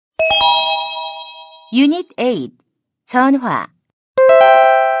유닛 8 전화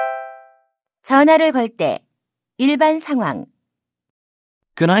전화를 걸 때 일반 상황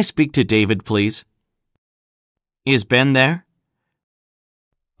Can I speak to David, please? Is Ben there?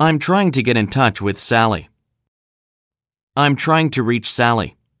 I'm trying to get in touch with Sally. I'm trying to reach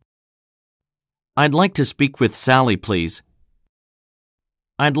Sally. I'd like to speak with Sally, please.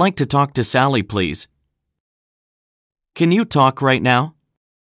 I'd like to talk to Sally, please. Can you talk right now?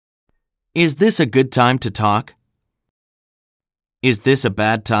 Is this a good time to talk? Is this a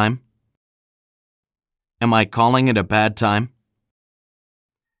bad time? Am I calling it a bad time?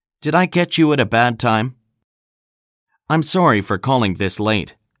 Did I catch you at a bad time? I'm sorry for calling this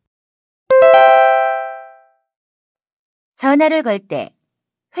late. 전화를 걸 때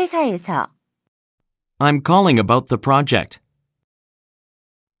회사에서 I'm calling about the project.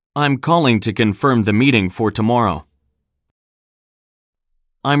 I'm calling to confirm the meeting for tomorrow.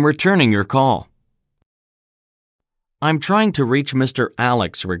 I'm returning your call. I'm trying to reach Mr.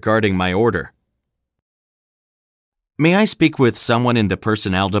 Alex regarding my order. May I speak with someone in the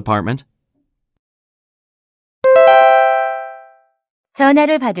personnel department?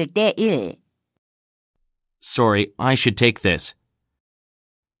 전화를 받을 때 1. Sorry, I should take this.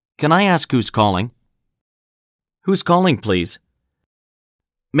 Can I ask who's calling? Who's calling, please?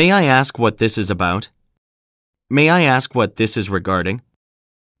 May I ask what this is about? May I ask what this is regarding?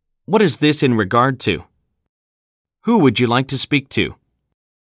 What is this in regard to? Who would you like to speak to?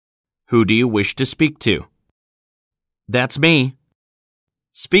 Who do you wish to speak to? That's me.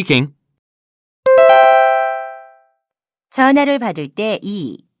 Speaking. 전화를 받을 때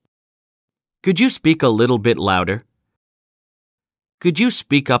 2. Could you speak a little bit louder? Could you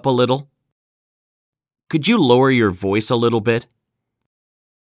speak up a little? Could you lower your voice a little bit?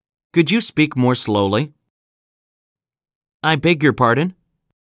 Could you speak more slowly? I beg your pardon?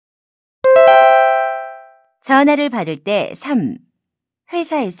 전화를 받을 때 3.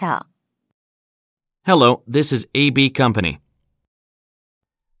 회사에서 Hello, this is AB Company.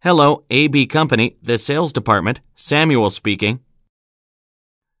 Hello, AB Company, the sales department, Samuel speaking.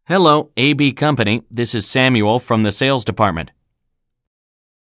 Hello, AB Company, this is Samuel from the sales department.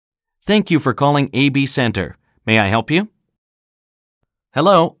 Thank you for calling AB Center. May I help you?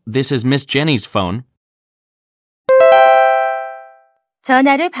 Hello, this is Miss Jenny's phone.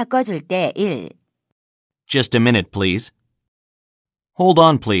 전화를 바꿔줄 때 1. Just a minute, please. Hold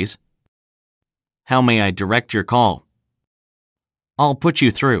on, please. How may I direct your call? I'll put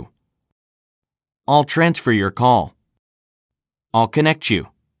you through. I'll transfer your call. I'll connect you.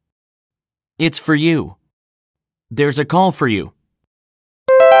 It's for you. There's a call for you.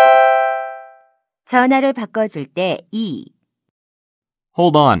 전화를 바꿔줄 때 2.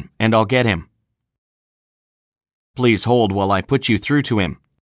 Hold on, and I'll get him. Please hold while I put you through to him.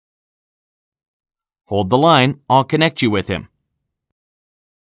 Hold the line, I'll connect you with him.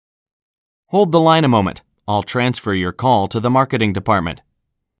 Hold the line a moment. I'll transfer your call to the marketing department.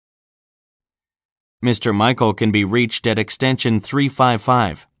 Mr. Michael can be reached at extension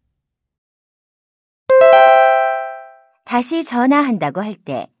 355. 다시 전화한다고 할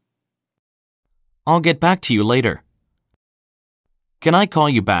때 I'll get back to you later. Can I call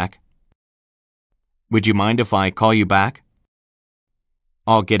you back? Would you mind if I call you back?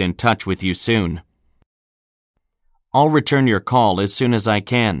 I'll get in touch with you soon. I'll return your call as soon as I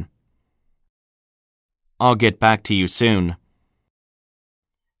can. I'll get back to you soon.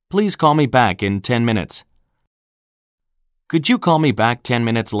 Please call me back in 10 minutes. Could you call me back 10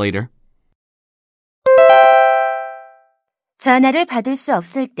 minutes later? 전화를 받을 수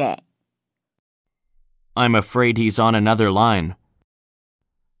없을 때 I'm afraid he's on another line.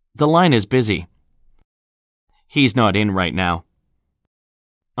 The line is busy. He's not in right now.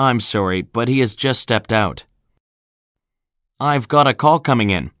 I'm sorry, but he has just stepped out. I've got a call coming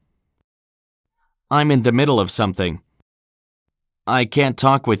in. I'm in the middle of something. I can't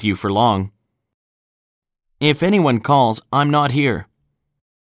talk with you for long. If anyone calls, I'm not here.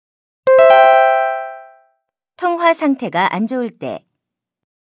 통화 상태가 안 좋을 때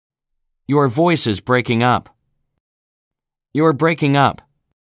Your voice is breaking up. You're breaking up.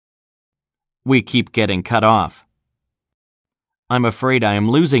 We keep getting cut off. I'm afraid I am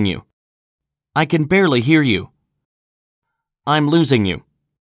losing you. I can barely hear you. I'm losing you.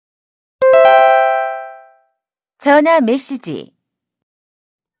 전화 메시지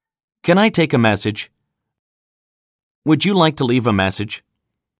Can I take a message? Would you like to leave a message?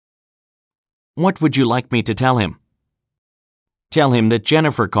 What would you like me to tell him? Tell him that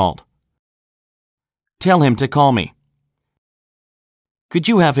Jennifer called. Tell him to call me. Could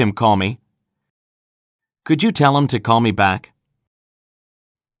you have him call me? Could you tell him to call me back?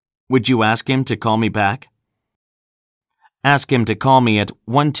 Would you ask him to call me back? Ask him to call me at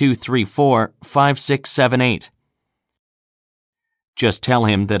 1234-5678. Just tell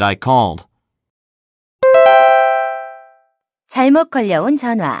him that I called. 잘못 걸려온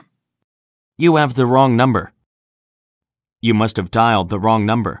전화. You have the wrong number. You must have dialed the wrong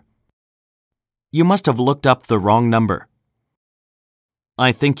number. You must have looked up the wrong number.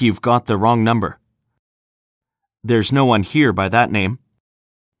 I think you've got the wrong number. There's no one here by that name.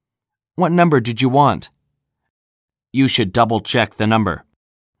 What number did you want? You should double-check the number.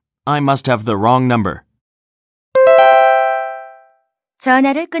 I must have the wrong number.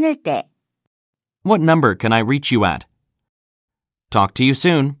 전화를 끊을 때. What number can I reach you at? Talk to you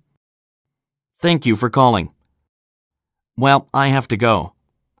soon. Thank you for calling. Well, I have to go.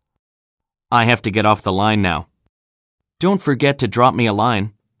 I have to get off the line now. Don't forget to drop me a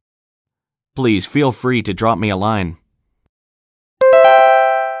line. Please feel free to drop me a line.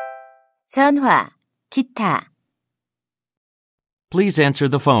 전화, 기타. Please answer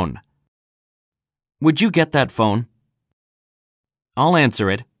the phone. Would you get that phone? I'll answer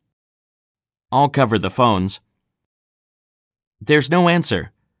it. I'll cover the phones. There's no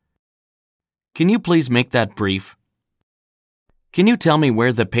answer. Can you please make that brief? Can you tell me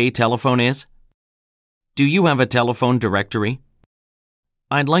where the pay telephone is? Do you have a telephone directory?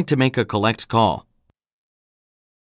 I'd like to make a collect call.